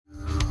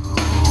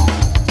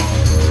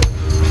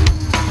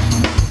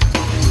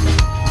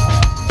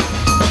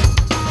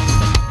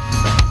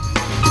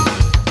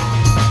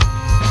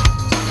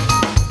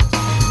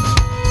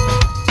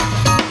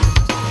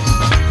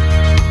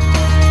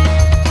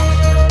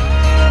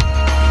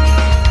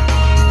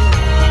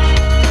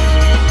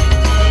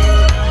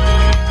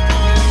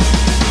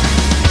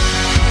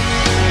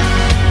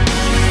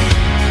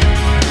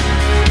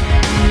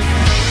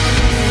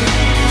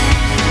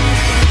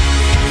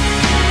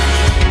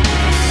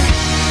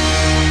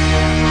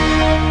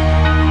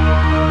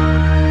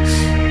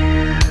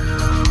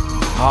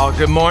Well,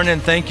 good morning.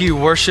 Thank you,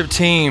 worship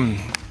team.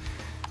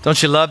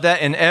 Don't you love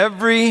that? In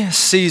every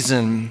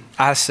season,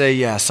 I say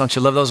yes. Don't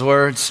you love those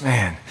words?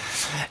 Man.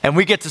 And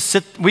we get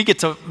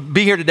to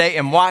be here today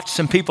and watch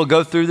some people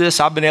go through this.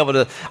 I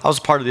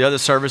was part of the other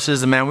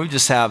services, and man, we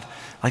just have,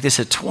 like they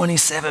said,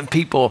 27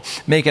 people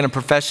making a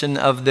profession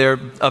of their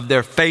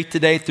faith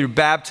today through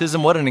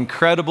baptism. What an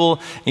incredible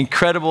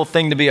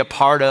thing to be a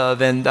part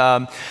of. And,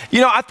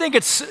 I think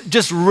it's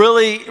just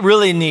really,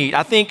 really neat.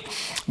 I think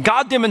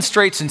God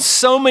demonstrates in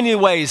so many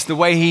ways the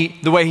way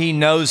he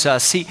knows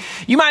us.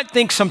 You might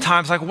think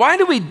sometimes, like, why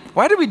do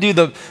we do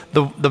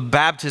the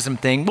baptism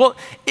thing? Well,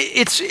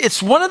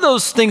 it's one of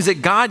those things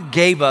that God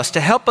gave us to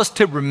help us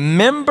to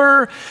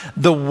remember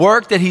the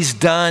work that he's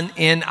done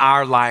in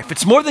our life.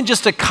 It's more than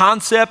just a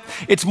concept.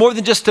 It's more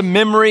than just a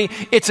memory.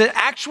 It's an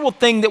actual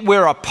thing that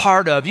we're a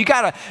part of. You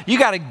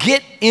gotta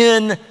get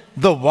in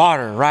the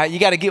water, right? You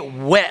got to get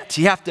wet.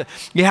 You have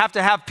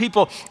to have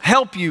people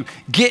help you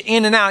get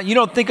in and out. You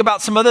don't think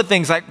about some other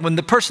things, like when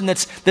the person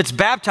that's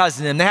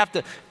baptizing them, they have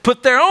to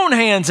put their own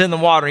hands in the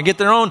water and get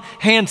their own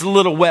hands a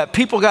little wet.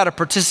 People got to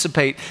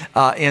participate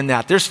in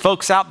that. There's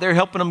folks out there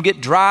helping them get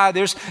dry.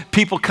 There's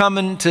people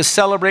coming to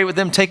celebrate with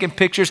them, taking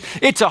pictures.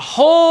 It's a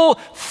whole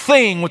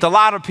thing with a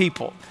lot of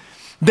people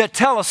that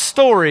tell a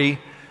story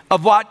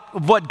of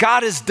what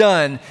God has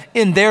done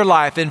in their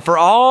life. And for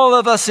all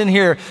of us in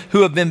here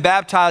who have been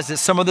baptized at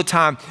some of the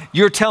time,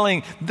 you're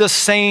telling the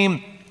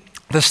same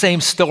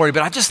story.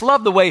 But I just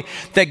love the way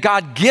that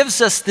God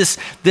gives us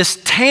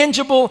this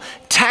tangible,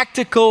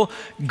 tactical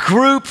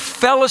group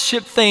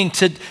fellowship thing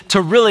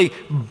to really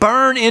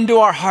burn into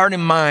our heart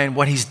and mind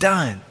what he's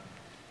done.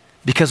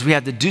 Because we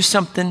had to do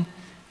something,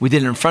 we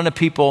did it in front of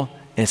people,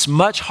 and it's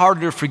much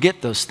harder to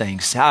forget those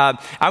things.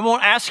 I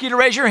won't ask you to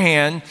raise your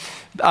hand,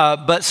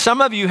 but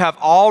some of you have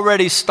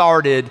already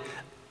started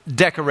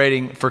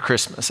decorating for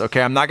Christmas,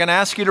 okay? I'm not going to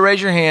ask you to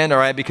raise your hand, all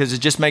right, because it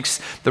just makes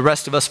the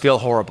rest of us feel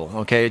horrible,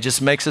 okay? It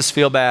just makes us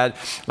feel bad,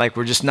 like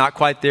we're just not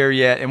quite there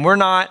yet, and we're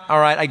not, all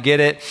right, I get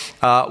it,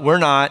 we're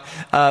not,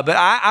 but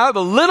I have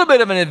a little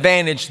bit of an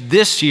advantage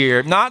this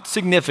year, not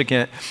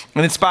significant,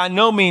 and it's by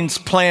no means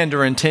planned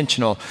or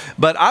intentional,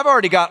 but I've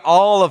already got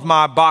all of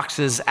my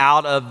boxes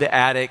out of the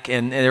attic,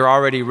 and they're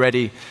already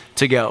ready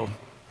to go.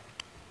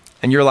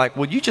 And you're like,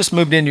 well, you just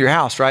moved into your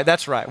house, right?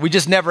 That's right. We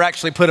just never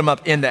actually put them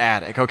up in the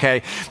attic,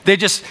 okay? They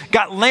just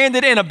got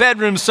landed in a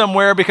bedroom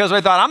somewhere because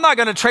we thought, I'm not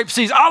going to traipse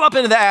these all up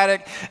into the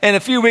attic and in a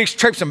few weeks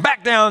traipse them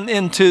back down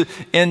into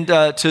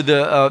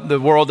the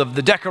world of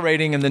the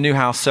decorating in the new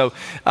house. So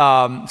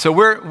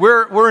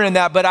we're in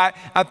that. But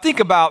I think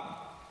about,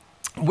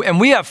 and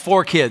we have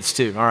 4 kids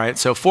too, all right?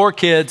 So 4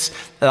 kids,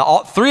 3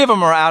 of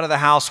them are out of the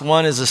house,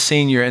 1 is a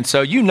senior. And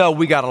so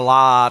we got a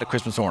lot of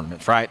Christmas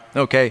ornaments, right?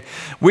 Okay.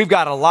 We've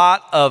got a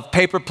lot of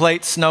paper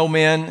plate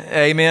snowmen,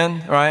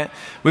 amen, right?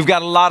 We've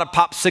got a lot of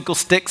popsicle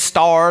stick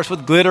stars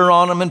with glitter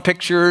on them and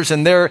pictures,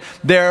 and they're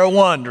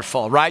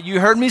wonderful, right? You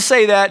heard me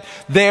say that.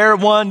 They're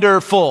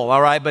wonderful,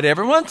 all right? But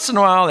every once in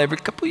a while, every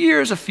couple of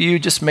years, a few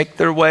just make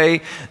their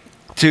way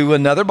to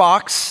another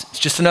box. It's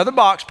just another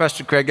box,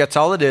 Pastor Craig. That's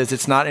all it is.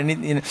 It's not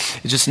anything.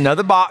 It's just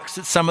another box.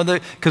 It's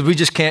because we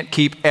just can't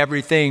keep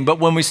everything. But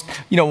when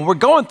when we're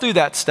going through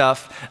that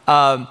stuff,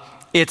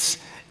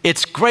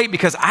 it's great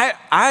because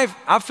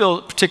I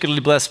feel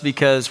particularly blessed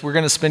because we're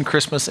going to spend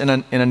Christmas in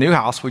a new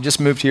house. We just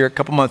moved here a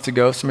couple months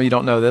ago. Some of you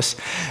don't know this,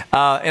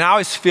 and I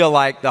always feel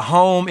like the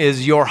home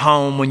is your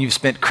home when you've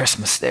spent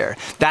Christmas there.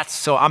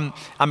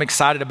 I'm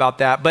excited about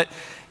that. But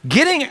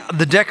getting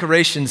the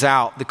decorations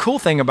out, the cool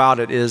thing about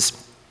it is,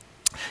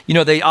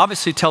 they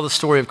obviously tell the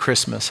story of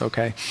Christmas,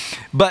 okay?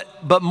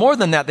 But more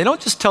than that, they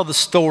don't just tell the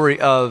story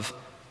of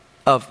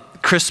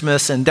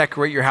Christmas and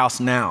decorate your house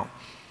now.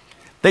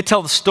 They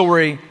tell the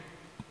story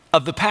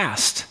of the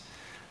past.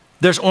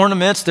 There's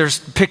ornaments, there's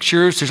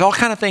pictures, there's all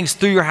kind of things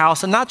through your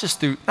house, and not just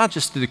through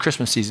the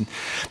Christmas season.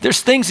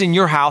 There's things in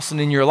your house and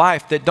in your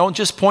life that don't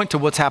just point to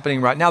what's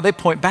happening right now, they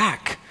point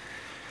back.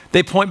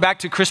 They point back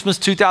to Christmas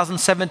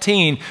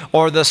 2017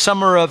 or the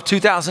summer of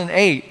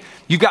 2008.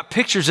 You've got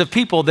pictures of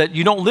people that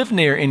you don't live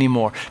near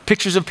anymore,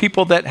 pictures of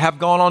people that have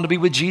gone on to be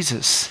with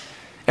Jesus.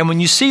 And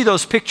when you see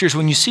those pictures,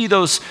 when you see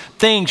those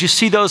things, you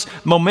see those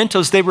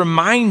mementos, they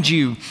remind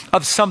you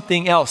of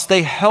something else.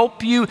 They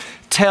help you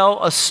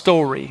tell a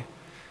story.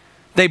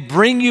 They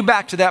bring you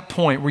back to that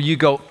point where you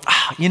go,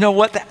 you know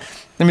what?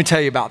 Let me tell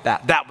you about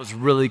that. That was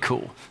really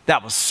cool.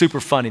 That was super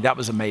funny. That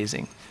was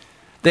amazing.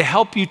 They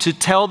help you to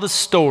tell the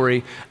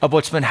story of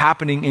what's been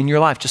happening in your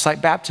life, just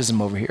like baptism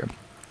over here.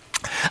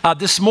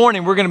 This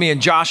morning, we're going to be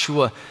in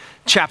Joshua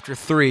chapter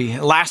 3.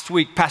 Last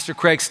week, Pastor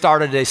Craig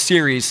started a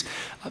series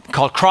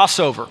called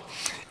Crossover.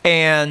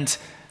 And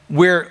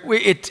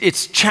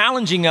it's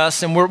challenging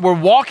us, and we're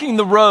walking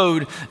the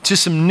road to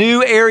some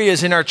new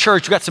areas in our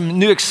church. We've got some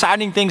new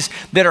exciting things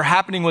that are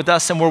happening with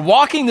us, and we're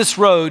walking this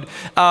road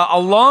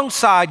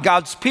alongside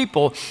God's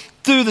people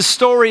through the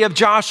story of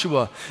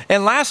Joshua.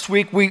 And last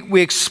week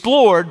we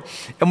explored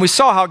and we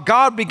saw how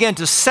God began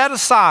to set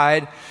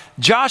aside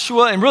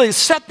Joshua and really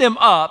set them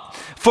up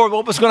for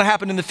what was going to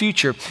happen in the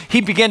future.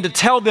 He began to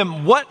tell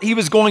them what he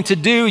was going to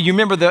do. You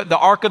remember the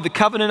Ark of the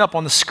Covenant up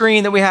on the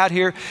screen that we had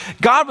here?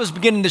 God was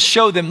beginning to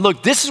show them,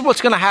 look, this is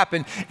what's going to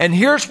happen, and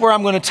here's where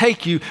I'm going to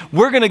take you.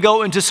 We're going to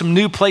go into some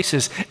new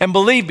places. And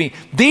believe me,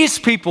 these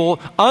people,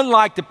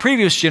 unlike the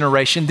previous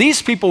generation,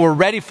 these people were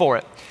ready for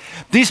it.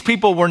 These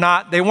people were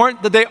not,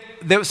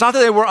 it's not that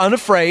they were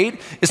unafraid.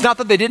 It's not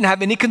that they didn't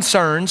have any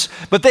concerns,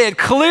 but they had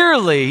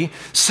clearly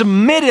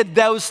submitted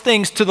those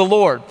things to the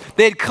Lord.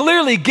 They had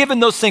clearly given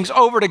those things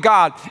over to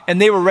God,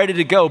 and they were ready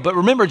to go. But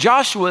remember,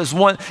 Joshua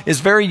is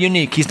very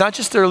unique. He's not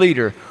just their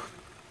leader.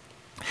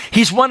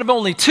 He's one of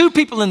only 2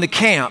 people in the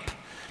camp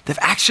that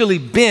have actually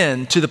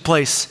been to the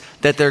place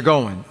that they're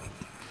going.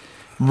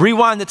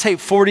 Rewind the tape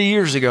 40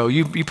 years ago.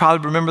 You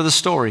probably remember the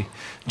story.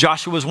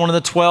 Joshua was one of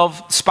the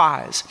 12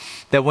 spies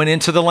that went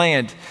into the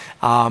land.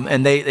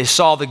 And they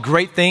saw the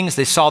great things.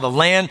 They saw the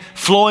land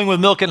flowing with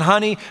milk and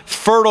honey,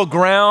 fertile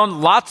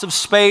ground, lots of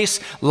space,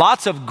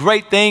 lots of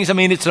great things. I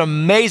mean, it's an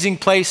amazing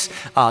place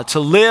to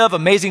live,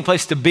 amazing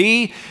place to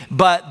be.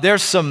 But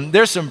there's some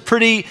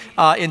pretty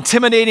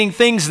intimidating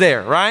things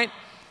there, right?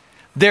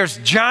 There's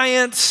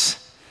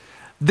giants.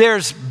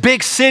 There's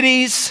big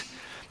cities.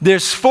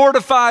 There's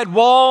fortified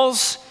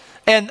walls,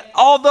 and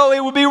although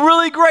it would be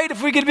really great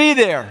if we could be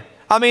there.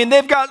 I mean,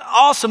 they got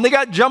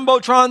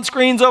Jumbotron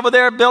screens over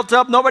there built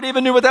up. Nobody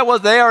even knew what that was.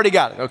 They already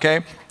got it, okay?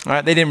 All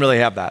right, they didn't really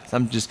have that.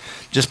 I'm just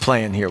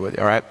playing here with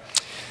you, all right?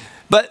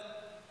 But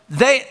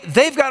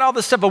they've got all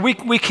this stuff, but we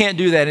can't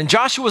do that. And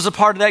Joshua was a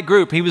part of that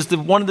group. He was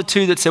one of the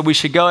 2 that said we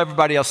should go.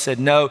 Everybody else said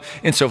no.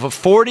 And so for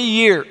 40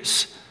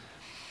 years,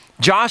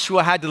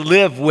 Joshua had to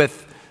live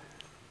with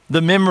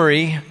the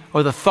memory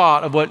or the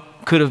thought of what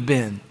could have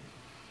been.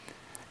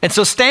 And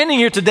so standing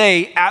here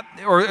today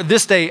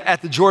this day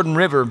at the Jordan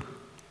River,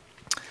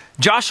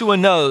 Joshua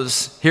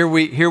knows here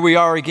we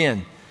are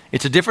again.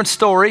 It's a different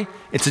story.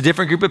 It's a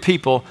different group of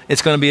people.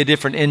 It's going to be a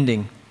different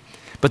ending.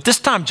 But this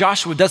time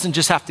Joshua doesn't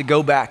just have to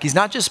go back. He's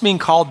not just being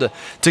called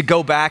to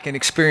go back and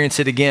experience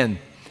it again.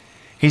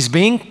 He's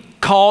being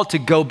called to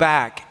go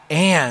back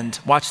and,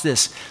 watch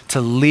this,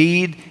 to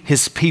lead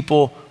his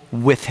people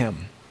with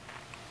him.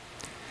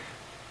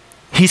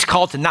 He's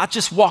called to not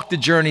just walk the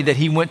journey that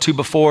he went to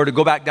before, to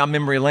go back down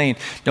memory lane.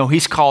 No,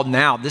 he's called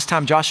now. This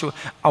time, Joshua,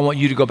 I want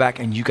you to go back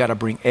and you got to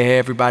bring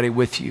everybody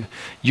with you.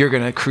 You're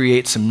going to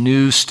create some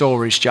new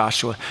stories,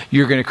 Joshua.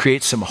 You're going to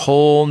create some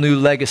whole new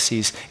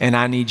legacies, and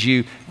I need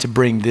you to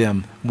bring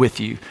them with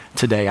you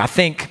today. I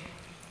think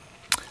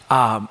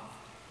what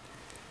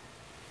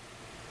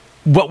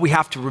we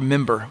have to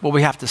remember, what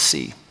we have to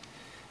see,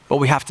 what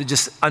we have to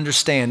just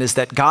understand is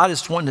that God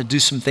is wanting to do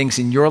some things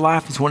in your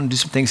life. He's wanting to do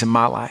some things in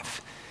my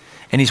life.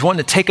 And he's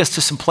wanting to take us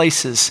to some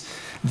places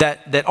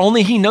that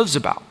only he knows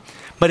about.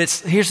 But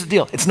here's the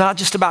deal. It's not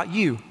just about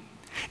you.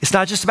 It's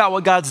not just about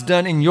what God's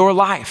done in your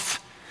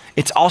life.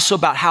 It's also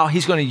about how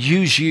he's going to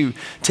use you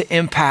to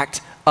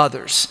impact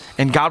others.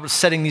 And God was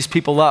setting these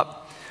people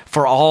up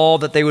for all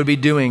that they would be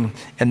doing.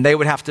 And they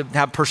would have to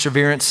have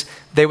perseverance.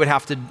 They would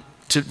have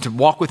to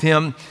walk with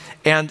him.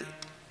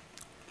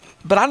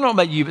 But I don't know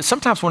about you, but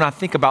sometimes when I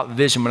think about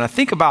vision, when I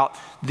think about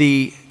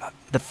the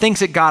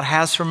things that God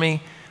has for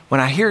me, when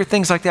I hear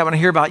things like that, when I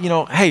hear about,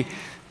 hey,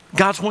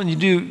 God's wanting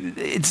you to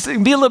do, it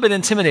can be a little bit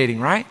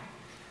intimidating, right?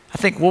 I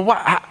think, well,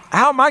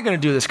 how am I going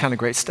to do this kind of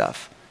great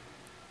stuff?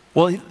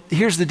 Well,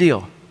 here's the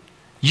deal.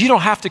 You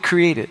don't have to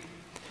create it.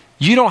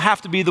 You don't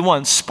have to be the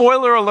one.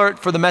 Spoiler alert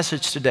for the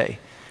message today.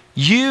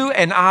 You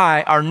and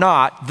I are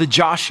not the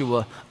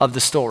Joshua of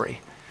the story.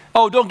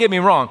 Oh, don't get me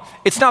wrong.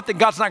 It's not that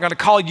God's not going to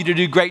call you to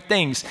do great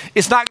things.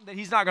 It's not that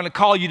he's not going to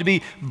call you to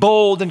be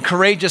bold and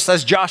courageous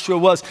as Joshua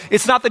was.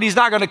 It's not that he's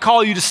not going to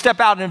call you to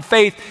step out in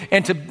faith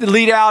and to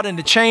lead out and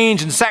to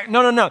change and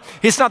no.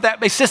 It's not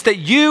that. It's just that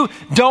you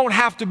don't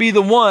have to be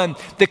the one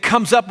that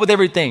comes up with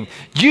everything.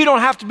 You don't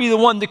have to be the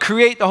one to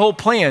create the whole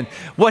plan.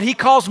 What he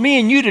calls me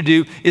and you to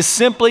do is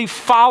simply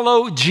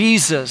follow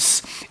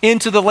Jesus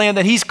into the land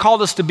that he's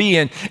called us to be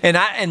in. And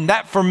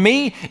that for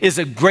me is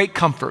a great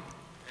comfort.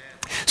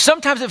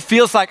 Sometimes it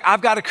feels like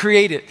I've got to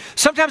create it.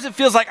 Sometimes it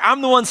feels like I'm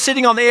the one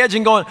sitting on the edge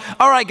and going,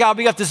 all right, God,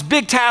 we got this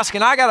big task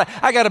and I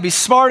gotta be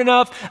smart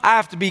enough. I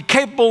have to be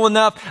capable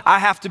enough. I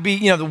have to be,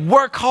 to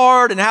work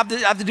hard and have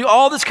to do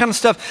all this kind of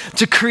stuff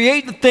to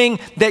create the thing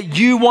that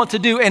you want to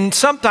do. And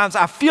sometimes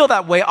I feel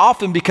that way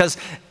often because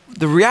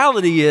the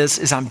reality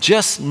is I'm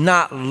just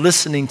not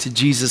listening to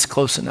Jesus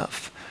close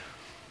enough.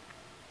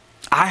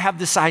 I have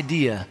this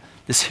idea,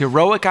 this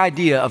heroic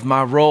idea of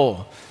my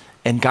role.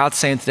 And God's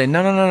saying today,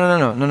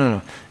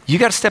 no. You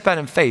got to step out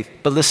in faith.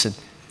 But listen,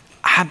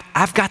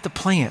 I've got the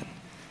plan.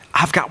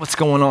 I've got what's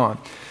going on.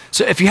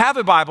 So if you have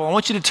a Bible, I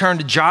want you to turn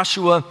to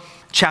Joshua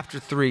chapter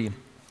 3.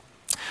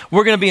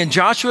 We're going to be in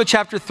Joshua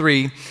chapter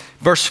 3,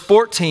 verse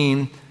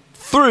 14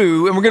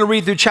 through, and we're going to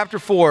read through chapter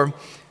 4,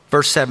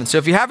 verse 7. So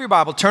if you have your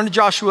Bible, turn to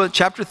Joshua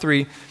chapter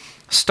 3,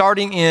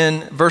 starting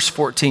in verse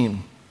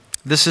 14.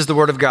 This is the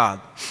word of God.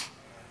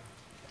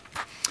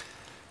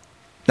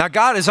 Now,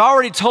 God has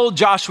already told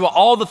Joshua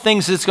all the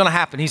things that's going to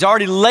happen. He's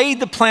already laid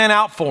the plan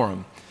out for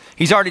him.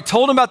 He's already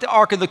told them about the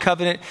Ark of the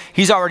Covenant.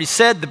 He's already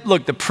said,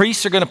 look, the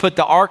priests are going to put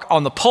the Ark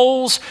on the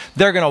poles.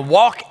 They're going to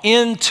walk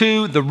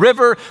into the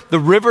river. The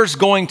river's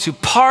going to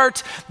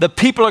part. The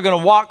people are going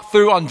to walk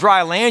through on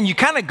dry land. You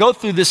kind of go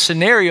through this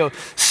scenario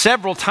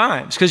several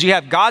times because you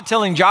have God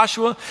telling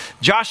Joshua,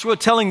 Joshua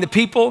telling the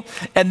people,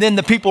 and then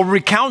the people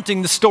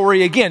recounting the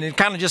story again. It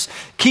kind of just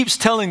keeps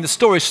telling the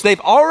story. So they've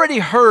already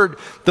heard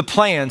the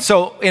plan.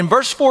 So in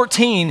verse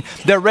 14,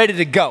 they're ready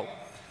to go.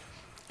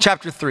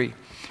 Chapter 3.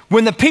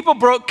 When the people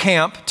broke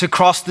camp to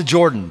cross the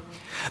Jordan,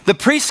 the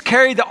priests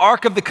carried the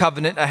Ark of the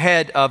Covenant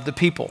ahead of the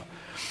people.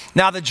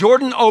 Now the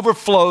Jordan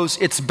overflows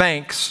its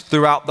banks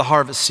throughout the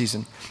harvest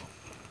season.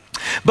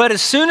 But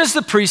as soon as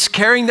the priests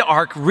carrying the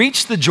ark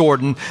reached the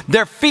Jordan,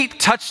 their feet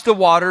touched the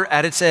water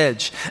at its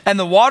edge, and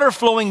the water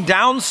flowing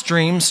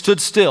downstream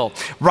stood still,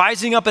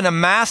 rising up in a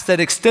mass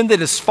that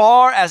extended as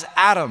far as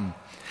Adam,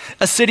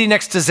 a city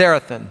next to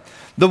Zarethan.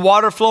 The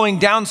water flowing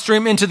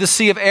downstream into the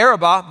Sea of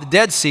Arabah, the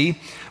Dead Sea,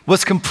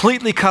 was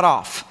completely cut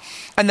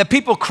off, and the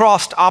people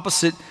crossed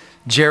opposite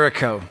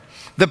Jericho.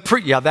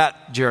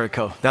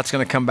 Jericho, that's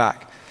going to come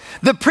back.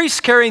 The priests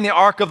carrying the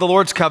Ark of the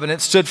Lord's Covenant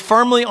stood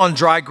firmly on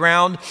dry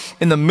ground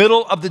in the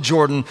middle of the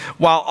Jordan,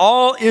 while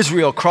all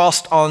Israel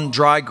crossed on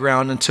dry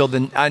ground until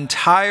the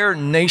entire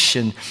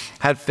nation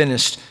had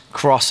finished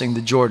crossing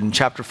the Jordan.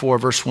 Chapter 4,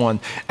 verse 1.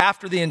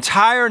 After the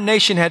entire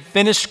nation had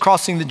finished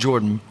crossing the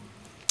Jordan,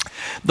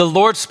 the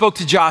Lord spoke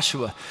to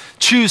Joshua,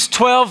 choose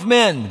 12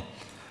 men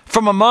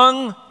from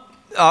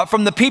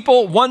the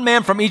people, one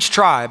man from each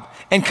tribe,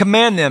 and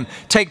command them,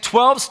 take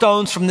 12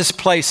 stones from this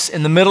place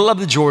in the middle of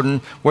the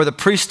Jordan where the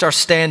priests are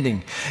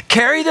standing.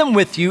 Carry them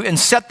with you and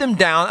set them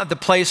down at the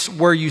place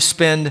where you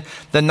spend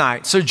the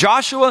night. So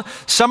Joshua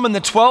summoned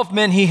the 12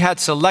 men he had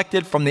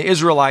selected from the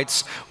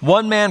Israelites,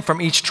 one man from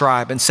each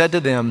tribe, and said to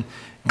them,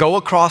 go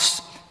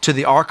across to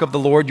the ark of the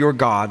Lord your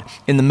God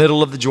in the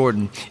middle of the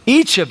Jordan.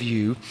 Each of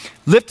you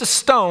lift a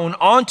stone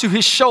onto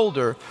his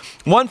shoulder,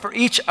 one for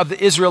each of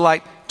the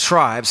Israelite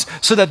tribes,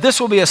 so that this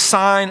will be a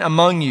sign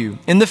among you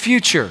in the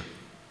future.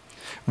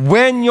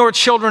 When your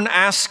children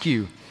ask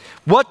you,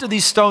 what do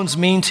these stones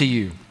mean to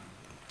you?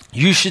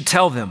 You should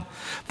tell them,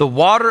 the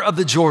water of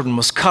the Jordan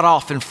was cut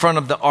off in front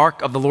of the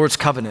ark of the Lord's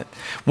covenant.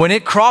 When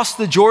it crossed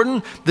the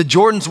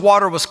Jordan's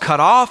water was cut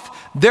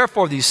off.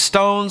 Therefore, these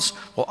stones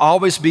will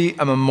always be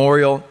a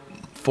memorial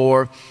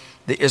for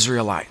the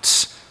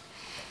Israelites.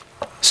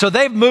 So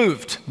they've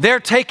moved. They're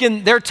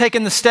taking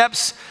the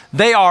steps.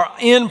 They are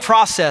in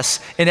process,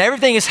 and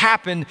everything has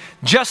happened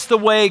just the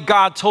way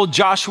God told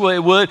Joshua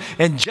it would,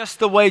 and just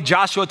the way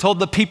Joshua told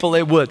the people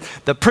it would.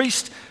 The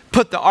priest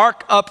put the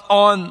ark up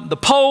on the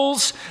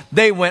poles.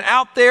 They went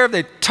out there.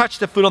 They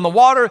touched the foot on the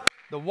water.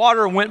 The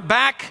water went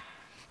back.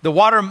 The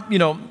water,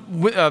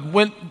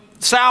 went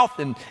south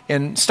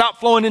and stopped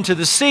flowing into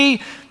the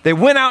sea. They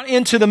went out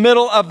into the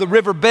middle of the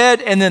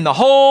riverbed, and then the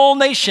whole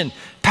nation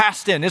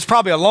passed in. It's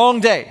probably a long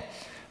day.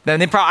 Then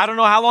I don't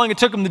know how long it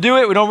took them to do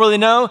it. We don't really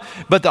know.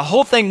 But the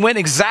whole thing went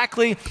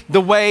exactly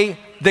the way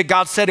that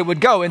God said it would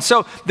go. And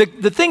so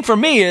the thing for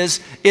me is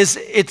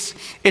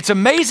it's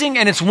amazing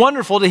and it's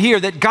wonderful to hear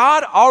that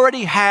God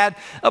already had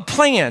a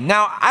plan.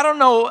 Now, I don't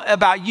know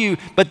about you,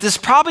 but this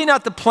is probably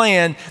not the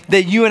plan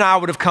that you and I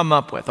would have come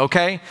up with,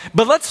 okay?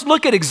 But let's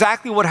look at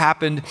exactly what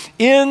happened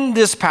in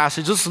this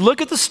passage. Let's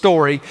look at the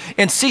story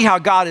and see how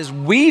God is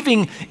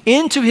weaving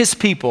into his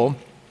people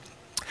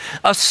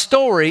a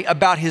story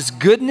about his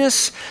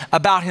goodness,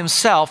 about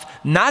himself,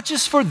 not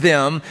just for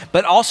them,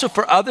 but also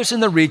for others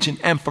in the region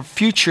and for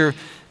future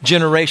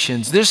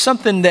generations. There's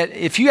something that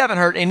if you haven't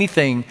heard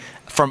anything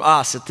from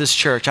us at this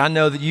church, I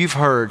know that you've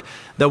heard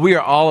that we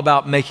are all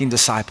about making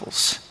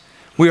disciples.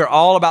 We are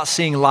all about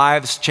seeing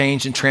lives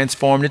changed and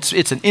transformed.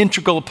 It's an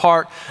integral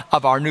part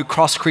of our new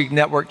CrossCreek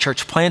Network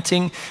church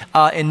planting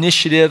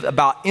initiative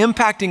about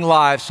impacting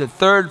lives to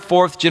third,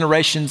 fourth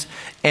generations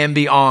and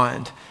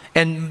beyond.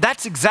 And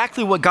that's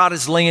exactly what God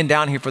is laying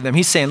down here for them.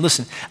 He's saying,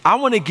 listen, I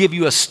want to give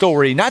you a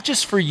story, not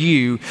just for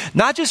you,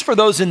 not just for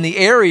those in the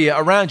area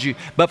around you,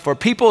 but for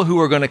people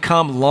who are going to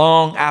come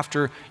long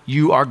after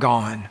you are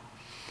gone.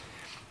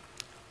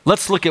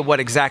 Let's look at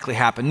what exactly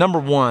happened. Number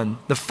one,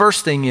 the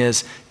first thing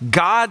is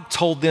God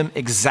told them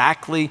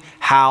exactly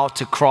how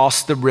to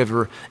cross the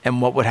river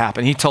and what would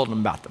happen. He told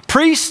them about the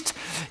priest.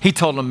 He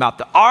told them about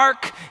the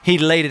ark. He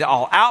laid it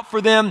all out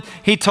for them.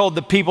 He told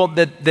the people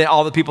that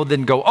all the people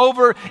didn't go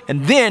over.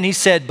 And then he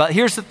said, but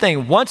here's the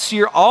thing. Once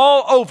you're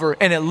all over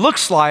and it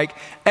looks like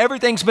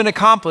everything's been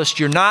accomplished,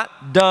 you're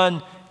not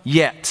done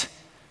yet.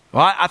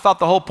 Well, I thought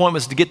the whole point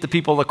was to get the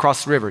people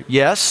across the river.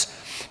 Yes,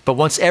 but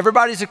once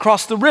everybody's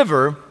across the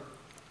river,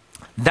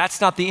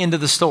 that's not the end of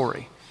the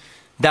story.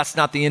 That's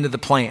not the end of the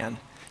plan.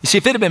 You see,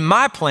 if it had been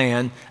my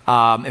plan,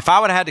 if I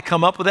would have had to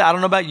come up with it, I don't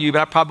know about you, but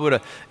I probably would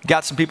have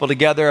got some people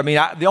together. I mean,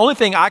 the only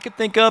thing I could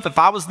think of, if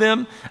I was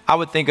them, I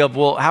would think of,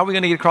 well, how are we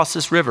going to get across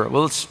this river?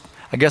 Well,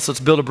 I guess let's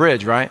build a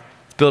bridge, right?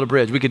 Let's build a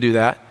bridge. We could do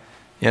that,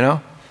 you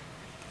know?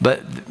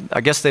 But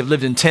I guess they've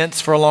lived in tents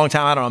for a long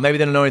time. I don't know. Maybe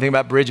they don't know anything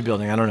about bridge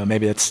building. I don't know.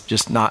 Maybe it's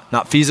just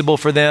not feasible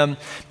for them.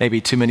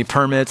 Maybe too many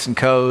permits and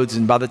codes.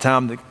 And by the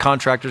time the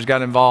contractors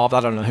got involved, I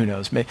don't know. Who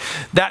knows?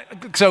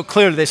 So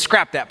clearly they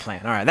scrapped that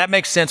plan. All right, that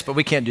makes sense, but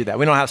we can't do that.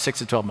 We don't have 6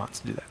 to 12 months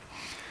to do that,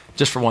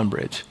 just for one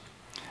bridge.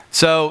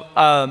 So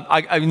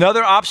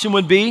another option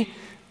would be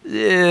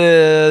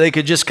they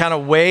could just kind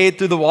of wade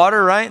through the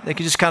water, right? They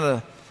could just kind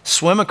of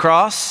swim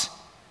across.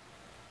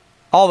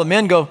 All the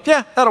men go,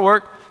 yeah, that'll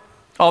work.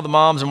 All the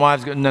moms and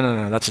wives go,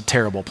 no, that's a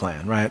terrible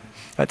plan, right?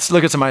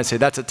 Look at somebody and say,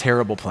 that's a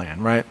terrible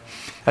plan, right?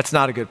 That's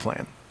not a good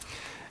plan.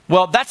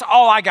 Well, that's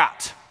all I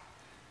got.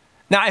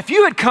 Now, if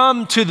you had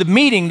come to the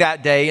meeting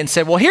that day and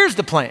said, well, here's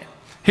the plan.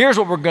 Here's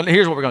what we're going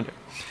to do.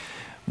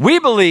 We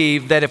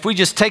believe that if we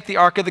just take the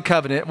Ark of the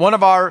Covenant, one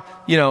of our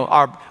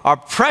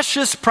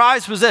precious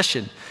prized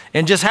possession,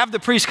 and just have the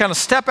priest kind of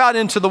step out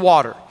into the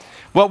water,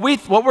 what we're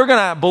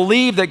going to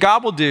believe that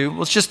God will do,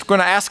 we're going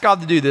to ask God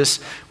to do this.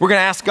 We're going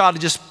to ask God to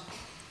just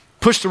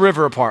push the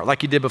river apart like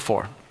he did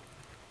before.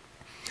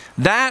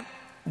 That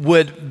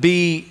would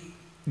be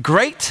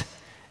great,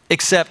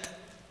 except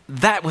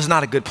that was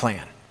not a good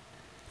plan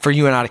for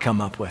you and I to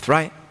come up with,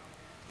 right?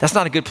 That's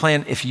not a good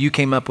plan if you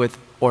came up with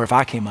or if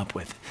I came up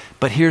with.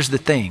 But here's the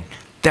thing.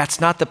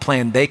 That's not the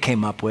plan they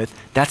came up with.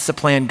 That's the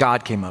plan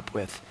God came up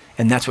with.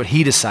 And that's what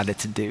he decided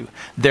to do.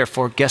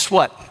 Therefore, guess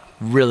what?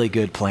 Really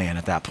good plan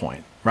at that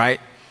point, right?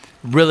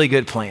 Really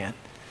good plan.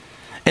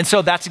 And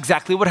so that's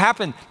exactly what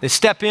happened. They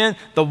step in,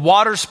 the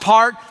waters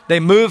part, they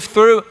move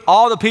through,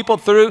 all the people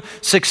through.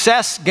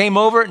 Success, game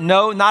over?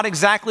 No, not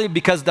exactly,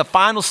 because the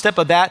final step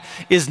of that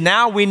is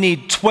now we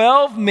need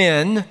 12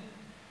 men,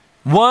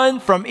 one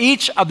from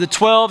each of the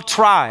 12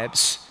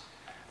 tribes,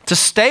 to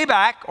stay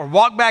back or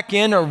walk back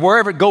in or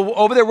wherever, go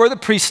over there where the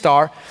priests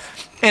are,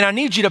 and I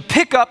need you to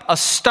pick up a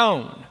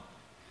stone.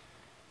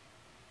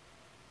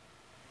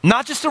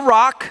 Not just a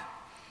rock.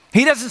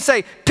 He doesn't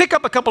say, pick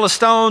up a couple of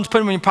stones, put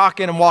them in your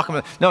pocket and walk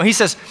them. No, he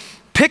says,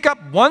 pick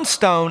up one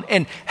stone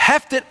and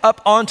heft it up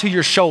onto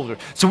your shoulder.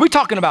 So we're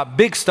talking about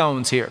big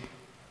stones here.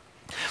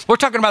 We're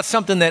talking about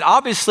something that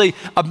obviously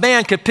a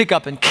man could pick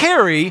up and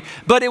carry,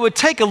 but it would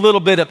take a little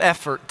bit of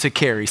effort to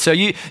carry. So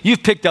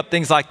you've picked up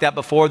things like that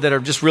before that are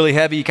just really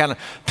heavy. You kind of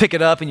pick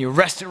it up and you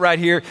rest it right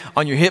here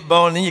on your hip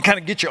bone, and then you kind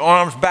of get your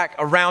arms back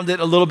around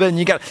it a little bit,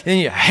 and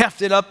you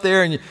heft it up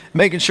there, and you're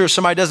making sure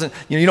somebody doesn't,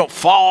 you don't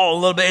fall a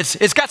little bit.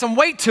 It's got some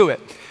weight to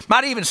it.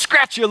 Might even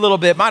scratch you a little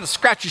bit. Might have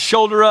scratched your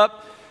shoulder up.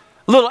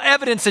 A little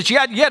evidence that you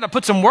had to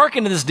put some work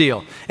into this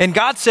deal. And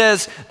God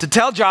says to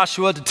tell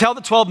Joshua, to tell the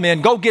 12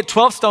 men, go get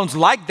 12 stones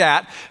like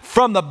that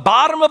from the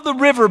bottom of the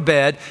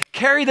riverbed,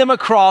 carry them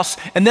across,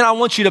 and then I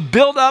want you to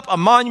build up a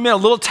monument, a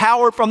little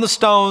tower from the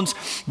stones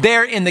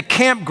there in the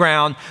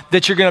campground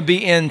that you're going to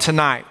be in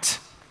tonight.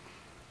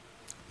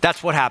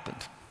 That's what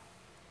happened.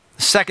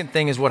 The second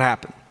thing is what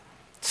happened.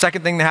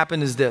 Second thing that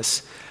happened is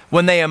this.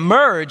 When they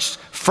emerged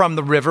from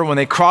the river, when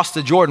they crossed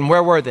the Jordan,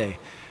 where were they?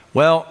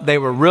 Well, they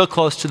were real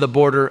close to the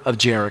border of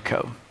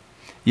Jericho.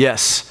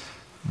 Yes,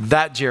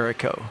 that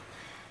Jericho.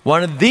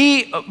 One of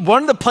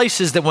the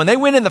places that when they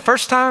went in the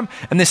first time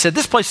and they said,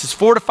 this place is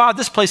fortified,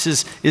 this place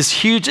is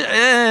huge.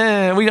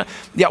 One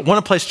of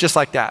the places just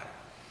like that.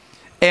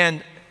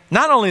 And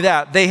not only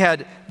that, they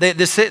had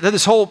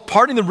this whole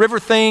parting the river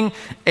thing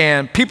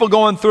and people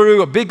going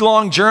through a big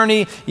long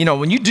journey.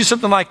 When you do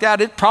something like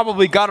that, it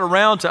probably got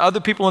around to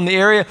other people in the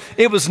area.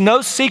 It was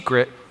no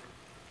secret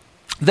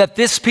that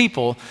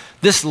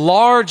this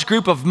large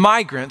group of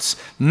migrants,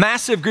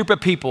 massive group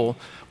of people,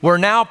 were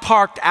now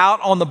parked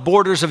out on the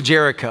borders of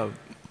Jericho.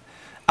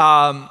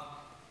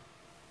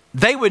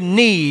 They would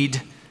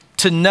need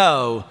to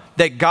know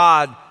that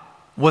God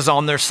was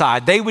on their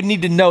side. They would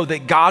need to know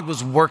that God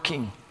was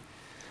working.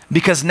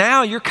 Because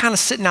now you're kind of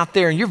sitting out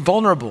there and you're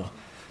vulnerable.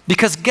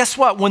 Because guess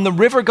what? When the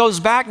river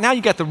goes back, now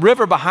you got the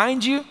river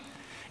behind you.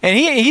 And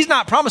he's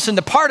not promising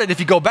to part it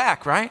if you go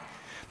back, right?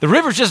 The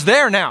river's just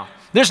there now.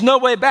 There's no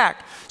way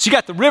back. So you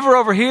got the river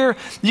over here.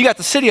 You got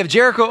the city of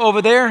Jericho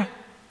over there.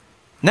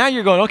 Now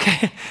you're going,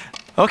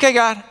 okay,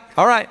 God,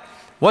 all right.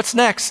 What's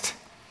next?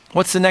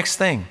 What's the next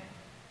thing?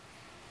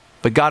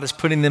 But God is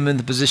putting them in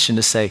the position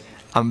to say,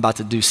 I'm about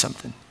to do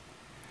something.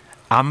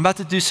 I'm about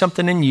to do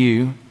something in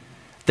you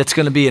that's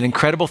going to be an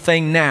incredible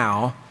thing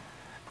now.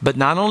 But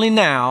not only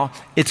now,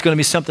 it's going to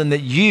be something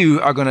that you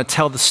are going to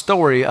tell the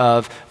story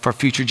of for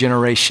future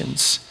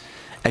generations.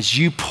 As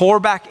you pour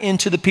back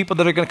into the people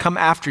that are going to come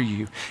after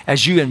you,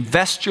 as you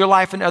invest your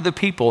life in other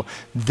people,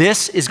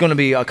 this is going to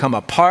become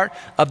a part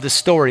of the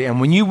story.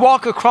 And when you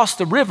walk across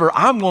the river,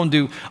 I'm going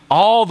to do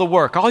all the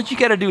work. All you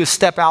got to do is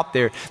step out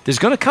there. There's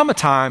going to come a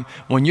time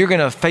when you're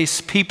going to face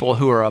people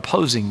who are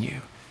opposing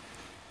you.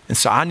 And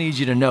so I need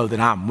you to know that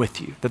I'm with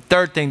you. The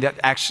third thing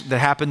that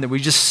happened that we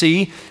just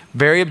see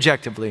very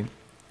objectively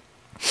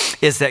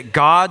is that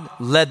God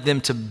led them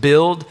to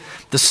build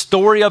the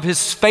story of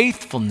his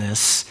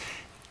faithfulness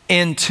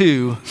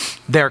into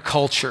their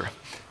culture.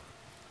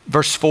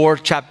 Verse 4,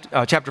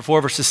 chapter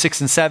 4, verses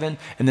 6 and 7,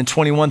 and then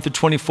 21 through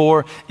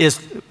 24 is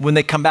when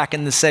they come back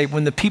and they say,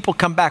 when the people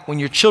come back, when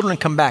your children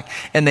come back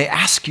and they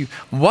ask you,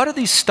 what are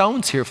these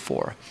stones here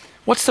for?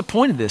 What's the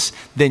point of this?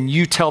 Then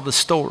you tell the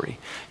story.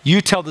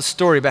 You tell the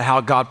story about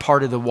how God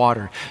parted the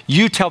water.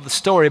 You tell the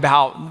story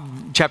about how,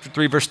 chapter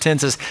 3, verse 10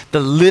 says, the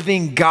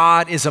living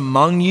God is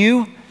among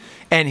you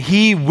and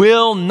he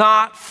will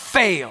not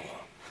fail.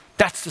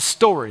 That's the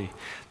story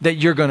that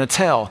you're going to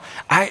tell.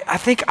 I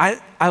think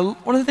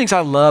one of the things I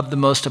love the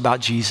most about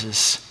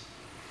Jesus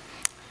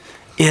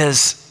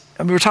is,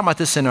 we were talking about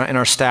this in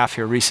our staff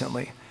here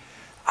recently.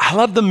 I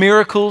love the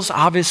miracles,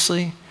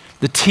 obviously,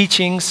 the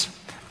teachings,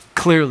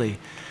 clearly.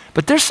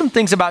 But there's some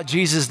things about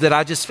Jesus that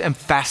I just am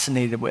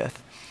fascinated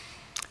with.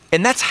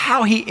 And that's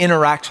how he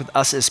interacts with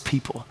us as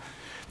people.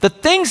 The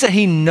things that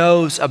he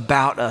knows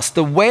about us,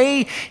 the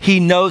way he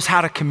knows how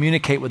to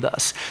communicate with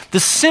us, the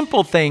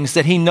simple things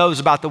that he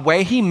knows about the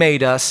way he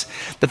made us,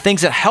 the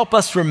things that help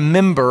us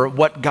remember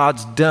what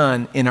God's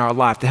done in our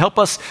life, to help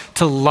us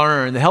to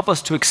learn, to help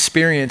us to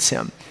experience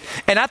him.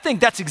 And I think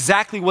that's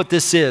exactly what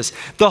this is.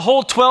 The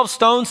whole 12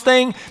 stones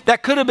thing,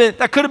 that could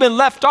have been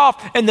left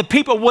off and the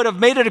people would have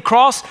made it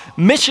across,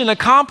 mission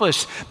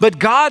accomplished. But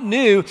God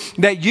knew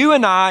that you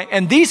and I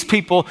and these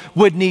people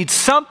would need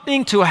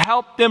something to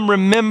help them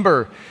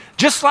remember.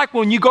 Just like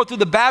when you go through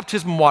the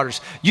baptism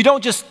waters, you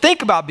don't just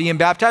think about being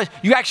baptized,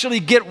 you actually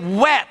get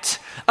wet.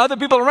 Other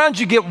people around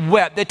you get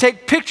wet. They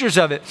take pictures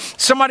of it.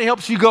 Somebody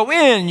helps you go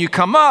in, you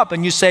come up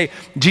and you say,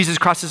 Jesus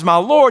Christ is my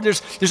Lord.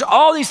 There's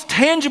all these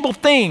tangible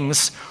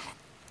things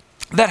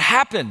that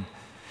happen.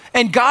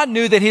 And God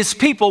knew that his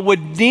people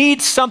would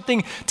need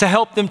something to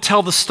help them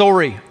tell the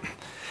story.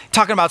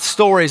 Talking about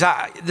stories,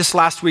 this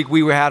last week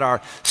we had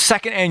our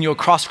second annual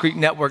CrossCreek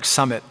Network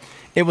Summit.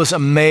 It was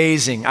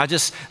amazing.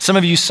 Some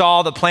of you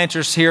saw the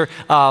planters here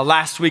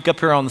last week up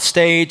here on the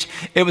stage.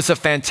 It was a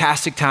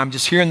fantastic time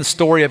just hearing the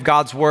story of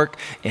God's work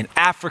in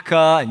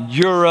Africa and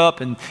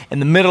Europe and in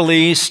the Middle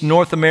East,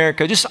 North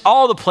America, just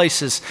all the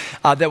places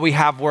that we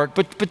have worked.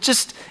 But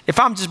just, if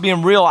I'm just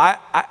being real,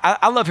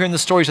 I love hearing the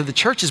stories of the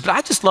churches, but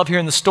I just love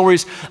hearing the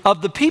stories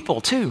of the people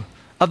too.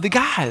 Of the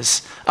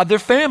guys, of their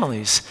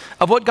families,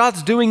 of what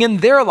God's doing in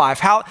their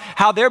life,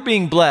 how they're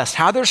being blessed,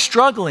 how they're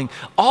struggling,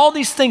 all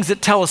these things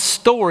that tell a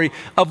story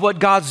of what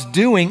God's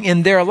doing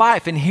in their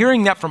life. And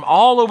hearing that from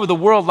all over the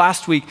world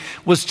last week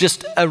was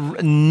just a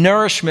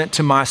nourishment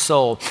to my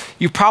soul.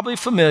 You're probably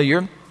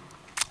familiar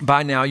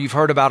by now, you've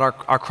heard about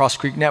our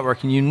CrossCreek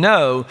Network, and you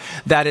know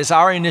that is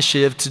our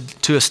initiative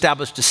to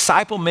establish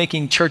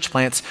disciple-making church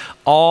plants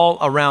all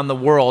around the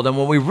world. And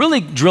what we're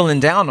really drilling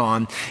down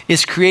on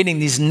is creating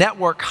these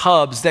network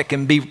hubs that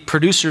can be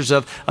producers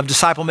of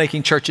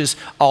disciple-making churches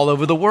all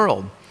over the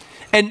world.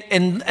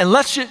 And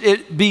let's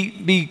it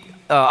be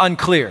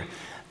unclear.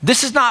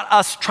 This is not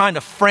us trying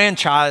to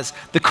franchise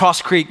the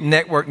CrossCreek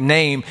Network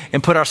name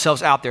and put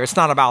ourselves out there. It's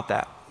not about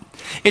that.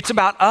 It's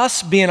about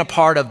us being a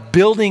part of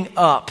building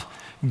up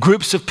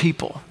groups of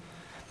people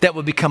that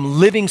will become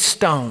living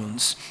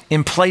stones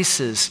in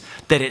places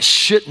that it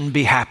shouldn't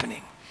be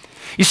happening.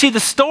 You see,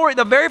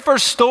 the very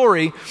first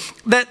story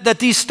that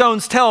these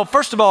stones tell,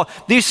 first of all,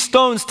 these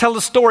stones tell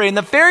a story. And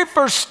the very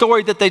first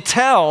story that they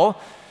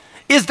tell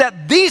is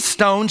that these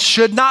stones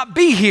should not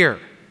be here.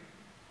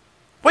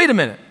 Wait a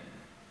minute.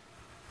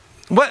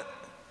 What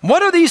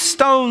are these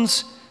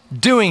stones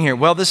doing here?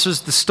 Well, this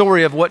was the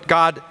story of what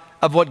God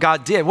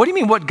did. What do you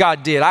mean what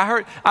God did?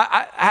 I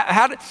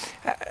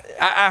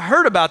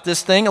heard about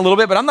this thing a little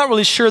bit, but I'm not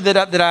really sure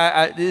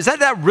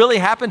that really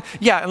happened?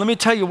 Yeah, and let me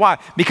tell you why.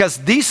 Because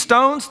these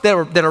stones that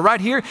are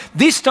right here,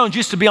 these stones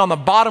used to be on the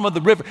bottom of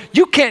the river.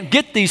 You can't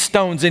get these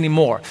stones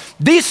anymore.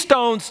 These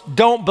stones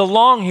don't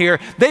belong here.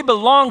 They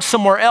belong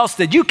somewhere else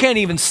that you can't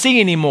even see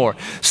anymore.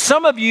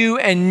 Some of you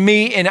and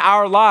me in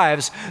our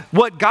lives,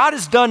 what God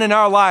has done in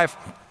our life,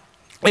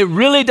 it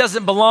really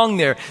doesn't belong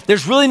there.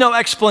 There's really no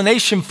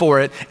explanation for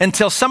it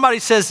until somebody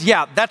says,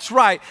 yeah, that's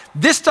right.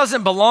 This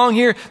doesn't belong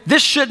here.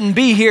 This shouldn't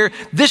be here.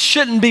 This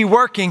shouldn't be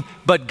working,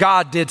 but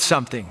God did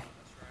something.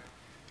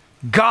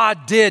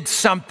 God did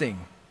something.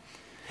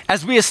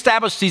 As we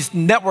establish these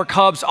network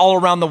hubs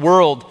all around the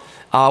world,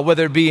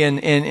 whether it be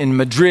in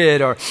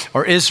Madrid or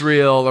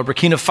Israel or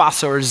Burkina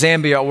Faso or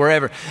Zambia or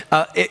wherever,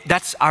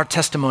 that's our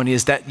testimony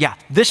is that, yeah,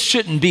 this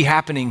shouldn't be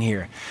happening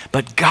here,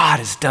 but God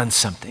has done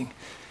something.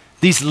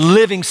 These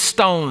living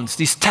stones,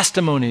 these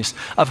testimonies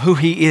of who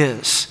he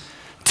is,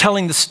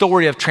 telling the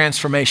story of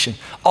transformation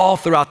all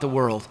throughout the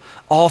world,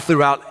 all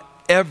throughout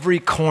every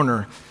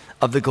corner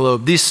of the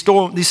globe. These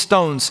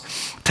stones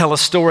tell a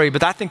story,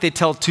 but I think they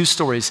tell two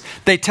stories.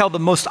 They tell the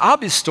most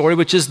obvious story,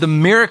 which is the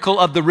miracle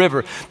of the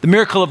river, the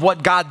miracle of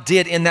what God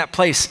did in that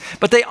place.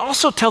 But they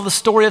also tell the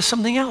story of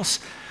something else.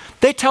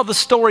 They tell the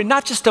story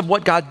not just of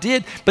what God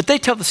did, but they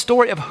tell the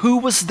story of who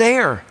was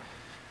there.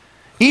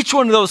 Each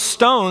one of those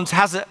stones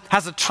has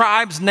a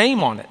tribe's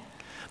name on it.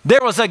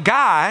 There was a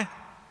guy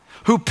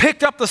who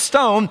picked up the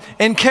stone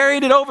and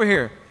carried it over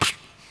here.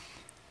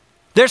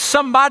 There's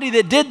somebody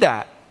that did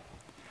that.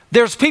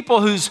 There's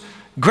people whose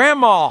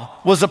grandma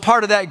was a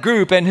part of that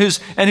group and whose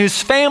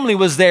family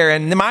was there.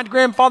 And my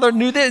grandfather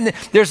knew that. And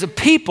there's a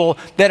people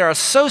that are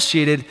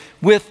associated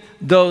with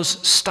those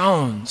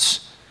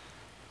stones.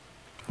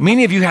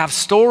 Many of you have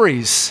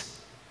stories.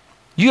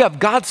 You have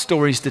God's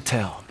stories to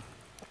tell.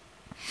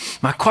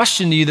 My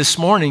question to you this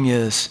morning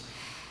is,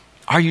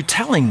 are you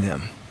telling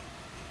them?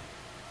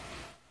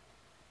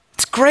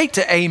 It's great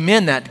to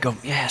amen that, go,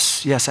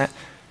 yes.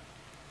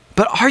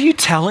 But are you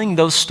telling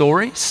those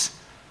stories?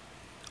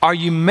 Are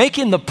you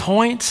making the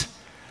point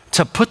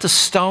to put the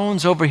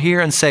stones over here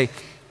and say,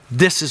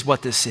 this is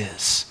what this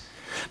is?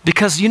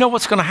 Because you know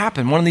what's going to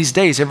happen. One of these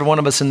days, every one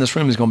of us in this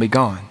room is going to be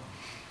gone.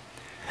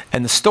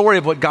 And the story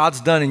of what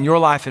God's done in your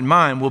life and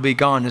mine will be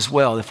gone as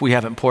well if we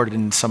haven't poured it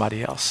into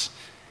somebody else,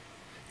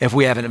 if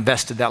we haven't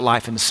invested that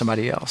life into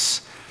somebody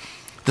else.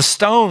 The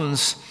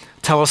stones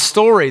tell a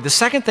story. The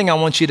second thing I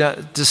want you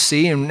to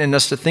see and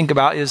us to think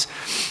about is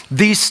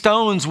these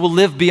stones will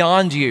live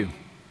beyond you.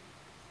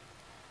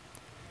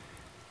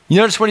 You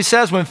notice what he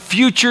says, when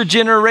future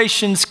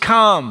generations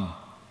come,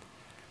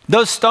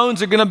 those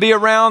stones are going to be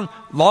around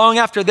long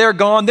after they're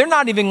gone. They're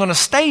not even going to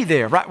stay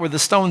there right where the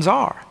stones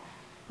are,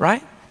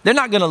 right? They're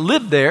not going to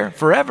live there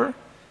forever.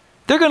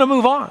 They're going to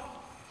move on.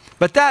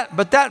 But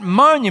that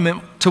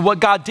monument to what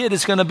God did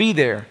is going to be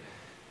there.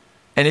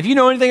 And if you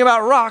know anything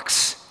about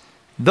rocks,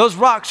 those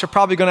rocks are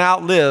probably going to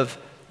outlive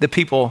the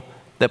people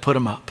that put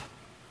them up.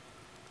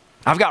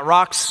 I've got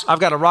rocks. I've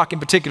got a rock in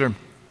particular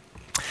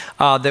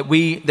that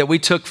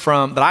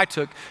I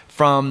took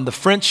from the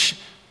French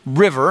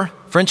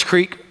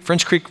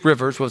Creek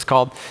River is what it's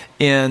called,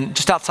 in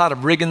just outside of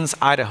Riggins,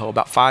 Idaho,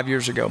 about 5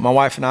 years ago. My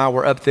wife and I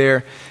were up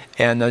there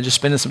and just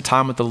spending some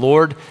time with the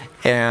Lord.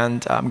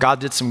 And God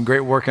did some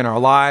great work in our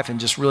life and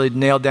just really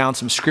nailed down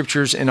some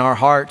scriptures in our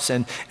hearts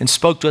and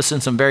spoke to us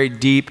in some very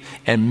deep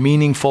and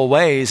meaningful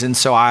ways. And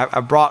so I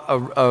brought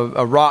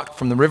a rock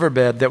from the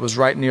riverbed that was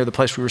right near the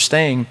place we were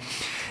staying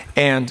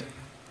and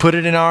put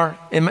it in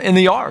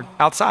the yard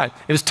outside.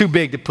 It was too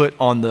big to put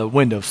on the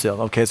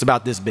windowsill. Okay, it's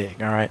about this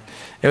big, all right?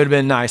 It would have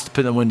been nice to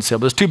put in the windowsill,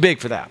 but it's too big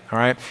for that, all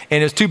right?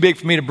 And it's too big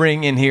for me to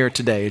bring in here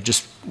today. It's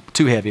just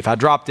too heavy. If I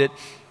dropped it,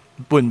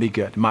 wouldn't be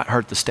good. It might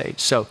hurt the stage.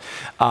 So,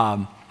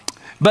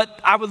 but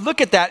I would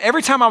look at that.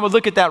 Every time I would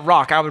look at that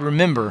rock, I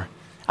remember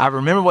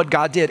what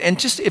God did. And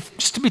just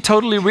to be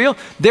totally real,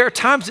 there are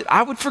times that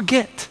I would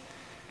forget.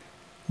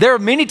 There are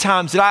many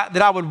times that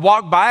I would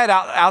walk by it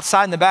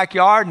outside in the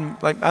backyard and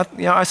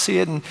I see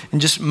it and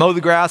just mow the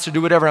grass or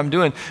do whatever I'm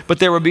doing. But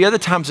there would be other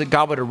times that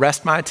God would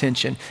arrest my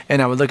attention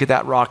and I would look at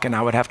that rock and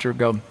I would have to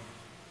go,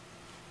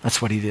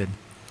 that's what he did.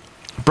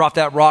 Brought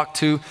that rock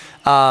to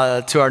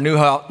our new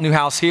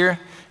house here.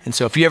 And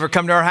so if you ever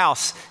come to our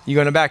house, you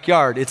go in the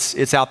backyard,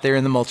 it's out there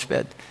in the mulch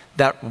bed.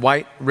 That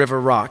white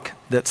river rock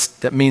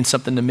that means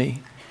something to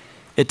me.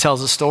 It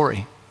tells a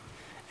story.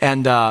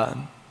 And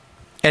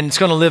it's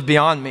going to live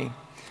beyond me.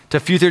 To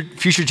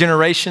future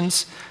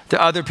generations,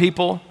 to other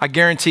people, I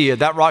guarantee you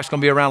that rock's going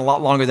to be around a lot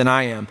longer than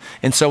I am.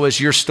 And so is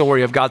your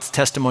story of God's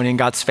testimony and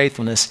God's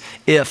faithfulness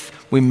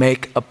if we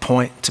make a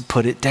point to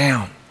put it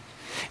down.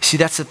 See,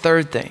 that's the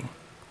third thing.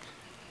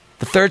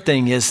 The third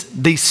thing is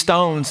these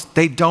stones,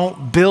 they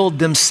don't build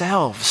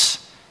themselves.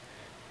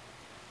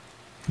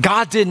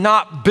 God did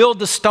not build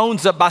the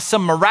stones up by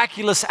some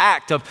miraculous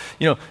act of,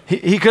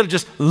 he could have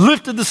just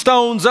lifted the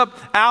stones up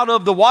out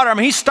of the water. I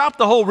mean, he stopped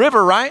the whole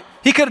river, right?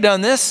 He could have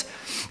done this.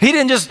 He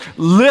didn't just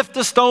lift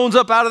the stones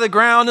up out of the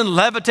ground and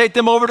levitate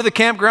them over to the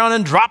campground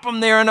and drop them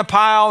there in a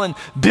pile and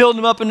build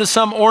them up into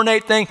some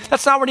ornate thing.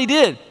 That's not what he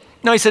did.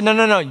 No, he said,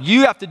 no,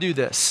 you have to do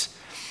this.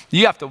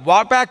 You have to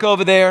walk back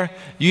over there.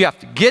 You have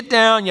to get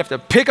down. You have to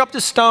pick up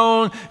the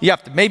stone. You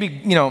have to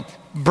maybe,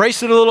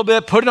 brace it a little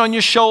bit, put it on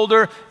your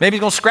shoulder. Maybe he's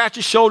going to scratch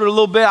your shoulder a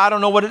little bit. I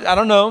don't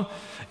know.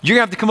 You're going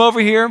to have to come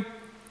over here.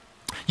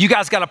 You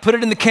guys got to put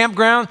it in the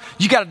campground.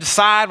 You got to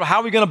decide, how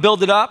are we going to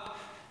build it up?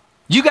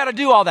 You got to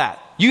do all that.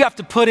 You have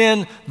to put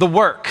in the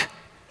work.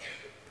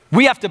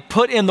 We have to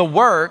put in the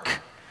work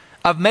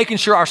of making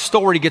sure our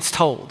story gets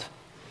told.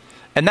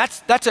 And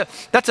that's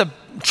a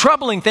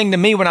troubling thing to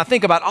me when I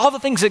think about all the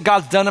things that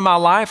God's done in my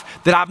life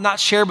that I've not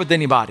shared with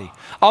anybody.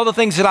 All the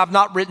things that I've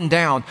not written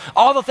down.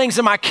 All the things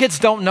that my kids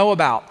don't know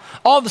about.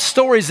 All the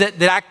stories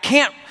that I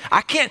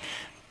can't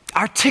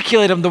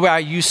articulate them the way I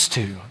used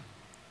to.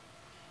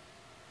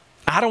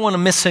 I don't want to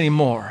miss any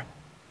more.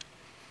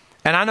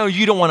 And I know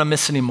you don't want to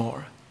miss any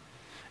more.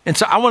 And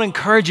so I want to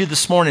encourage you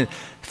this morning,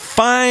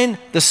 find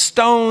the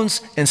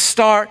stones and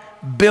start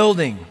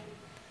building.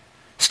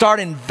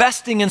 Start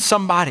investing in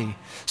somebody.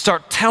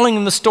 Start telling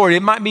them the story.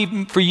 It might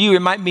be for you,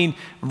 it might mean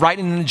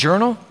writing in a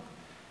journal.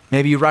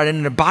 Maybe you write it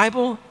in a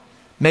Bible.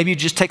 Maybe you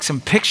just take some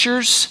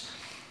pictures.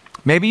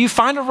 Maybe you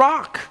find a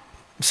rock.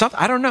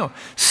 I don't know.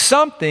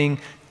 Something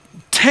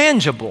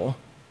tangible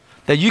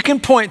that you can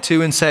point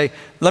to and say,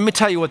 let me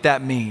tell you what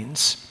that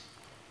means.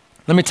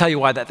 Let me tell you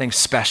why that thing's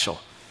special.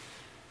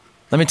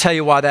 Let me tell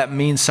you why that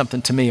means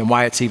something to me and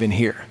why it's even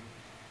here.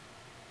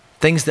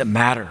 Things that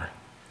matter.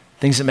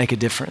 Things that make a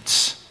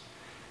difference.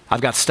 I've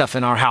got stuff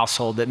in our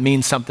household that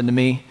means something to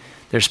me.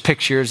 There's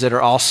pictures that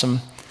are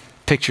awesome.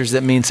 pictures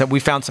that mean something. We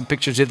found some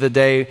pictures the other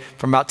day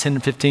from about 10 to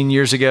 15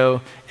 years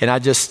ago, and I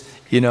just,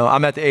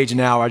 I'm at the age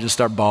now where I just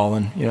start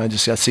bawling. I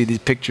see these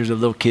pictures of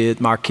little kids,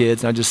 my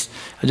kids, and I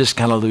just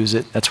kind of lose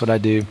it. That's what I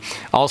do.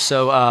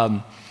 Also,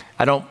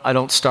 I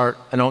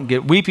don't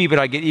get weepy, but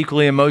I get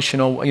equally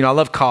emotional. I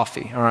love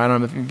coffee. All right, I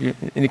don't know if you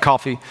any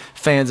coffee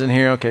fans in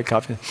here. Okay,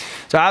 coffee.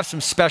 So I have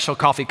some special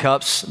coffee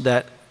cups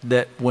that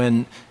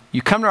when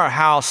you come to our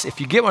house, if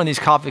you get one of these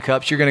coffee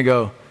cups, you're going to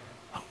go,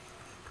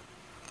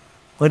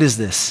 what is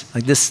this?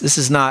 Like this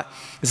is not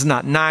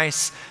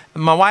nice.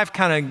 My wife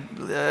kind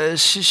of,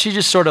 she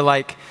just sort of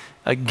like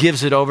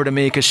gives it over to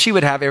me because she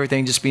would have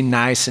everything just be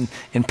nice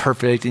and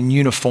perfect and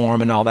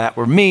uniform and all that.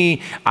 Where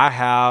me, I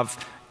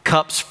have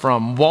cups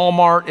from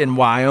Walmart in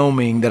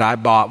Wyoming that I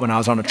bought when I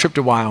was on a trip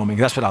to Wyoming.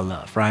 That's what I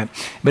love, right?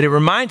 But it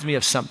reminds me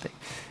of something.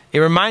 It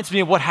reminds me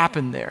of what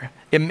happened there.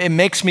 It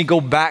makes me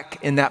go back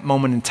in that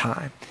moment in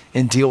time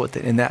and deal with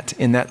it in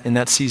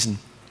that season.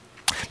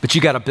 But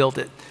you got to build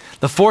it.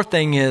 The fourth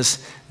thing is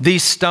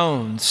these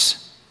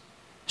stones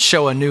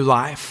show a new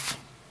life.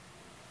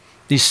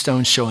 These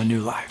stones show a new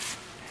life.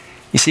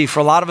 You see, for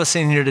a lot of us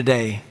in here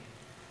today,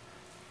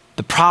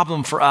 the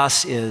problem for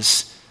us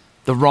is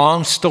the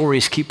wrong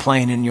stories keep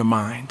playing in your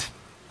mind.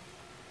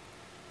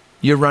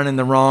 You're running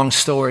the wrong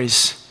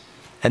stories,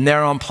 and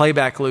they're on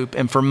playback loop.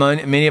 And for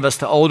many of us,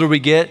 the older we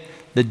get,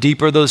 the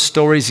deeper those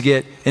stories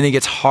get, and it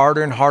gets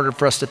harder and harder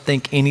for us to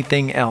think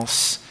anything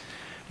else.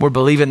 We're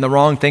believing the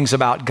wrong things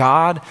about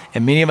God,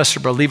 and many of us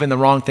are believing the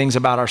wrong things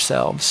about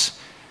ourselves.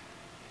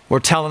 We're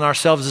telling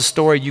ourselves a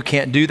story, you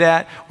can't do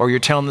that, or you're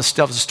telling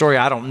yourself a story,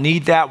 I don't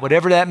need that,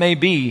 whatever that may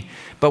be.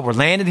 But we're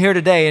landing here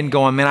today and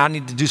going, man, I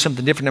need to do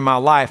something different in my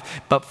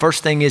life. But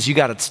first thing is you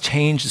got to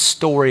change the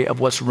story of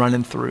what's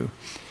running through.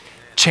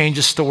 Change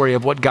the story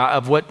of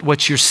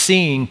what you're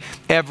seeing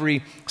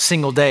every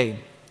single day.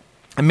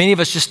 And many of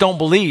us just don't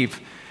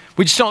believe.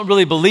 We just don't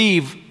really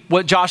believe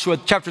what Joshua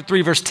chapter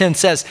 3 verse 10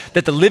 says,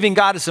 that the living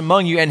God is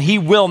among you and he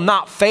will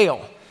not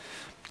fail.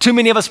 Too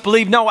many of us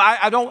believe, no,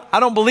 I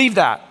don't believe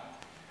that.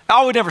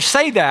 I would never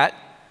say that,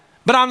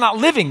 but I'm not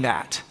living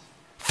that.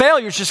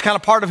 Failure is just kind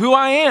of part of who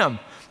I am.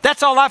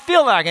 That's all I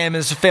feel like I am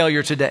is a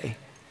failure today.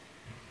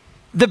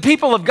 The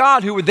people of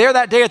God who were there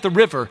that day at the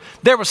river,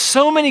 there were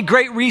so many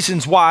great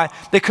reasons why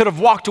they could have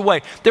walked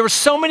away. There were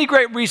so many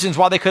great reasons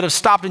why they could have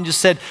stopped and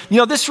just said,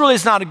 this really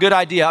is not a good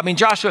idea. I mean,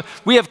 Joshua,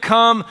 we have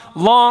come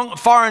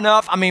far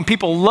enough. I mean,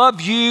 people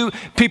love you.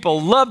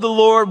 People love the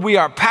Lord. We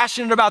are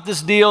passionate about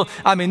this deal.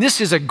 I mean, this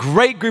is a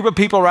great group of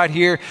people right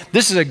here.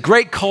 This is a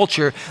great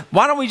culture.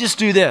 Why don't we just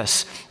do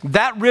this?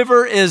 That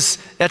river it's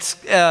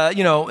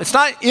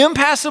not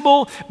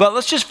impassable, but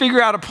let's just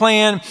figure out a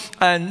plan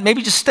and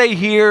maybe just stay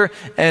here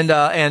and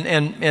not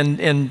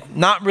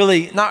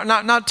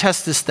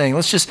test this thing.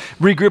 Let's just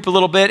regroup a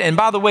little bit. And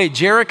by the way,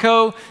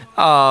 Jericho,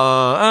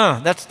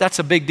 that's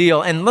a big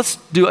deal. And let's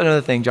do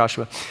another thing,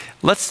 Joshua.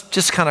 Let's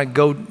just kind of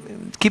go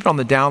keep it on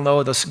the down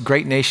low, this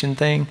great nation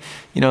thing.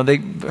 They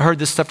heard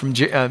this stuff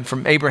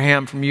from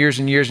Abraham from years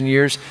and years and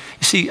years.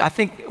 You see, I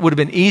think it would have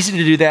been easy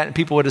to do that, and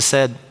people would have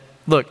said,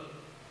 look,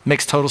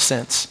 makes total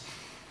sense.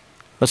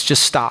 Let's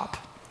just stop.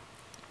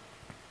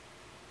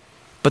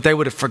 But they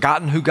would have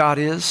forgotten who God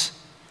is,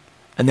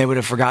 and they would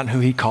have forgotten who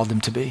he called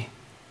them to be.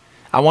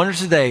 I wonder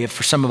today if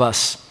for some of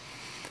us,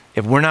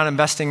 if we're not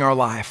investing our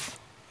life,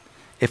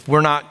 if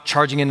we're not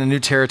charging in a new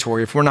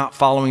territory, if we're not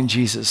following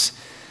Jesus,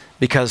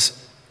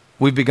 because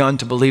we've begun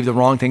to believe the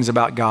wrong things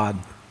about God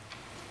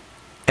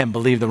and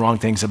believe the wrong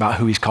things about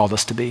who he's called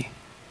us to be.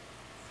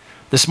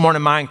 This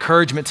morning, my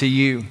encouragement to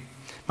you,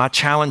 my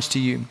challenge to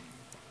you,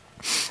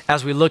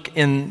 as we look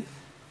in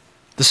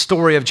the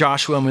story of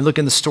Joshua and we look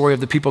in the story of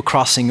the people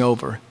crossing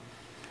over,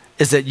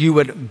 is that you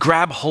would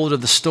grab hold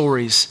of the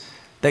stories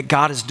that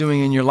God is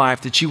doing in your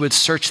life, that you would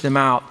search them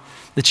out,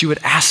 that you would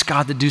ask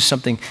God to do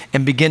something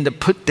and begin to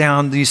put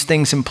down these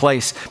things in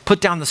place,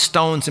 put down the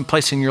stones in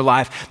place in your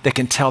life that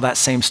can tell that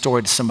same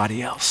story to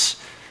somebody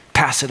else.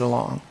 Pass it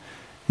along.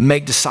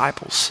 Make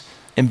disciples.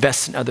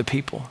 Invest in other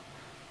people.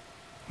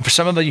 For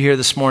some of you here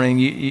this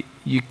morning,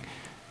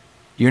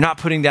 you're not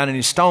putting down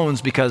any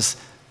stones because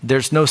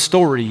there's no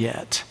story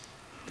yet.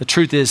 The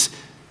truth is,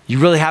 you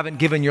really haven't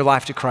given your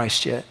life to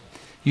Christ yet.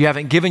 You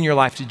haven't given your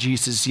life to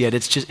Jesus yet.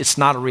 It's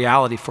not a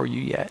reality for you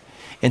yet.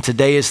 And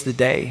today is the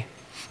day.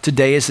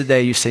 Today is the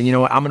day you say, you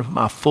know what, I'm going to put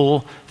my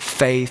full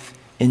faith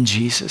in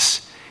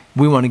Jesus.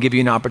 We want to give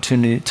you an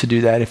opportunity to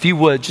do that. If you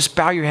would, just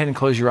bow your head and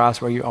close your eyes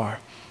where you are.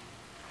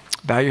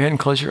 Bow your head and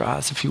close your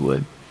eyes if you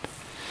would.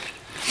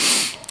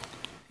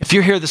 If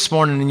you're here this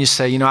morning and you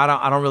say, I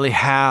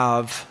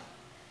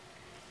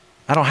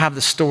don't have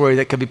the story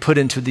that could be put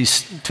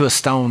to a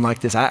stone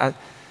like this. I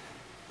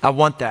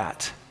want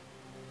that.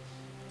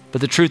 But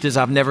the truth is,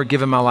 I've never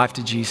given my life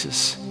to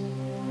Jesus.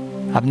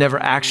 I've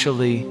never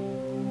actually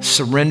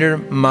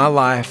surrendered my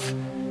life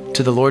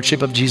to the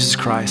Lordship of Jesus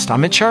Christ.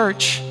 I'm in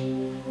church.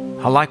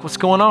 I like what's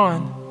going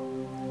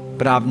on.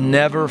 But I've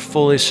never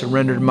fully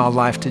surrendered my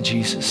life to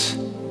Jesus.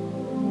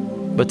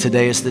 But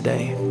today is the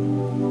day.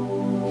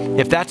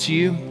 If that's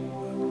you,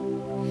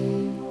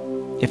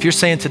 If you're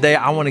saying today,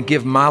 I want to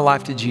give my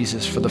life to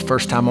Jesus for the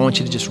first time, I want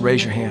you to just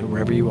raise your hand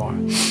wherever you are.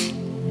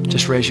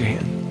 Just raise your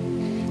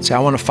hand. Say, I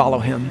want to follow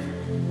him.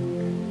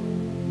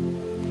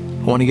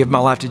 I want to give my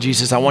life to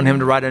Jesus. I want him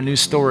to write a new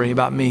story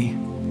about me.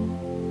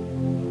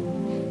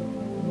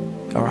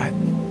 All right.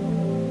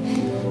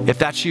 If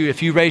that's you,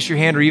 if you raised your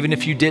hand or even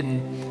if you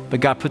didn't,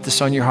 but God put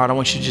this on your heart, I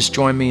want you to just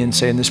join me and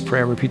say in this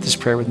prayer, repeat this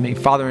prayer with me.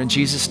 Father, in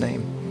Jesus'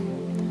 name,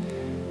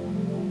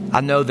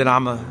 I know that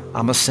I'm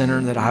a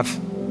sinner, that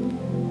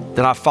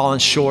I've fallen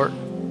short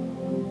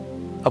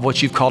of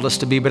what you've called us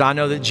to be, but I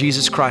know that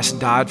Jesus Christ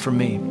died for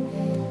me,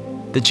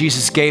 that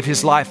Jesus gave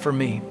his life for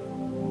me.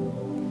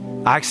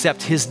 I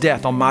accept his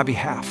death on my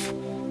behalf,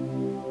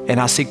 and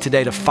I seek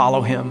today to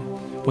follow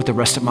him with the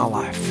rest of my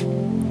life.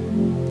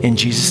 In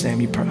Jesus'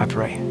 name I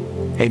pray,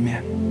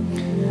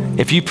 amen.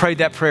 If you prayed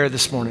that prayer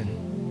this morning,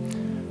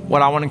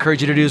 what I want to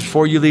encourage you to do is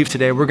before you leave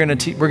today, we're going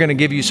to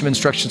give you some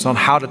instructions on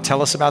how to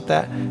tell us about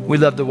that.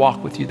 We'd love to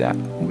walk with you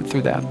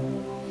through that.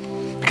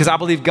 Because I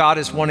believe God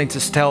is wanting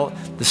to tell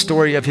the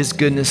story of his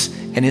goodness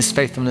and his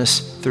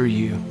faithfulness through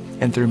you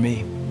and through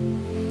me.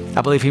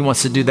 I believe he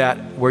wants to do that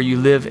where you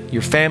live,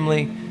 your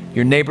family,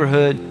 your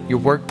neighborhood, your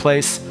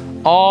workplace,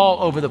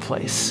 all over the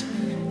place.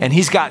 And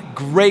he's got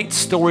great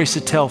stories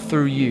to tell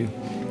through you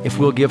if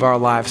we'll give our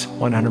lives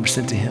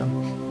 100% to him.